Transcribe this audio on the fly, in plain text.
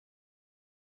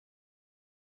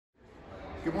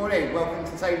Good morning, welcome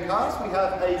to Thame Cars. We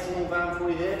have a small van for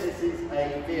you here. This is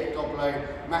a Fiat Doblo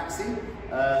Maxi.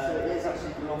 So it is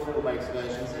actually the non-wheel-based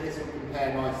version, so this will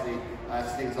compare nicely to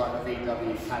things like the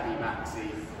VW Caddy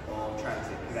Maxi or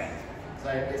Transit Connect. So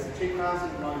it's a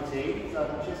 2019,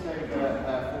 so just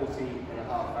over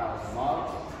 40,500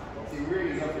 miles. It's in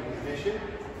really lovely condition.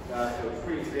 It was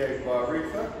previously owned by a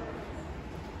roofer.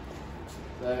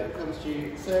 So it comes to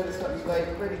you service up to date,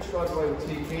 ready to drive away with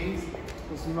 2 keys.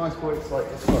 Got some nice points like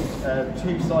it's got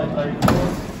 2 side load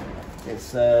doors.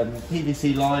 It's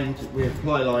PVC lined with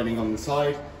ply lining on the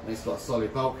side, and it's got a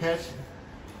solid bulkhead. It's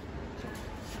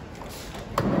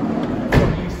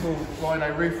got a useful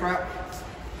Rhino roof rack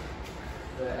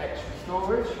for extra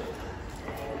storage.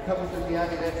 It comes with the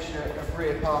added extra of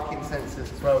rear parking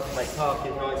sensors as well to make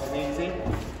parking nice and easy.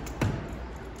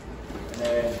 And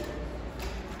then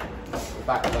the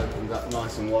back opens up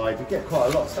nice and wide. You get quite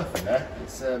a lot of stuff in there.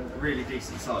 It's a really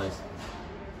decent size.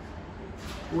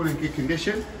 All in good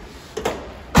condition.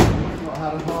 Not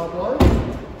had a hard life.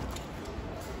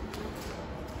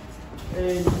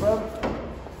 In front,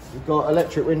 we've got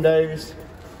electric windows.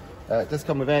 It does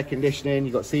come with air conditioning.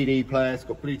 You've got CD players,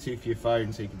 got Bluetooth for your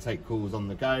phone so you can take calls on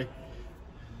the go.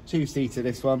 2-seater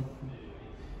this one.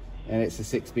 And it's a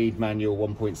 6-speed manual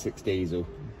 1.6 diesel.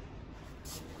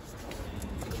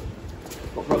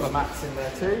 Got rubber mats in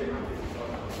there too.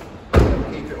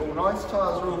 Keep it all nice,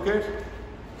 tyres are all good.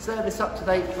 Service up to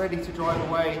date, ready to drive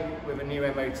away with a new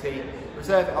MOT.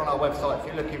 Reserve it on our website if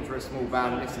you're looking for a small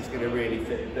van. This is going to really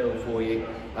fit the bill for you.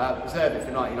 Reserve it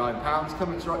for £99.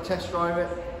 Come and test drive it.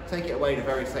 Take it away the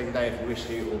very same day if you wish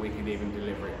to, or we can even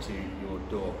deliver it to your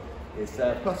door. It's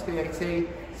plus VAT,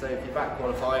 so if you're VAT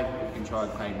qualified, you can try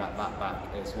and claim that back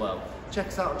as well. Check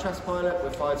us out on Trustpilot. We're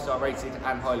 5-star rated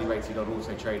and highly rated on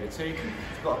Auto Trader too. If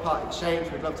you've got a part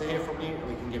exchange, we'd love to hear from you, and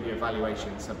we can give you a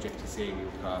valuation subject to seeing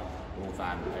your car or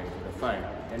van over the phone.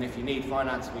 And if you need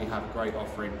finance, we have a great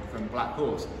offering from Black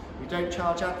Horse. We don't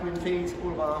charge admin fees.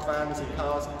 All of our vans and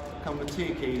cars come with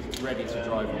 2 keys ready to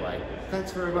drive away.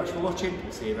 Thanks very much for watching.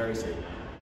 We'll see you very soon.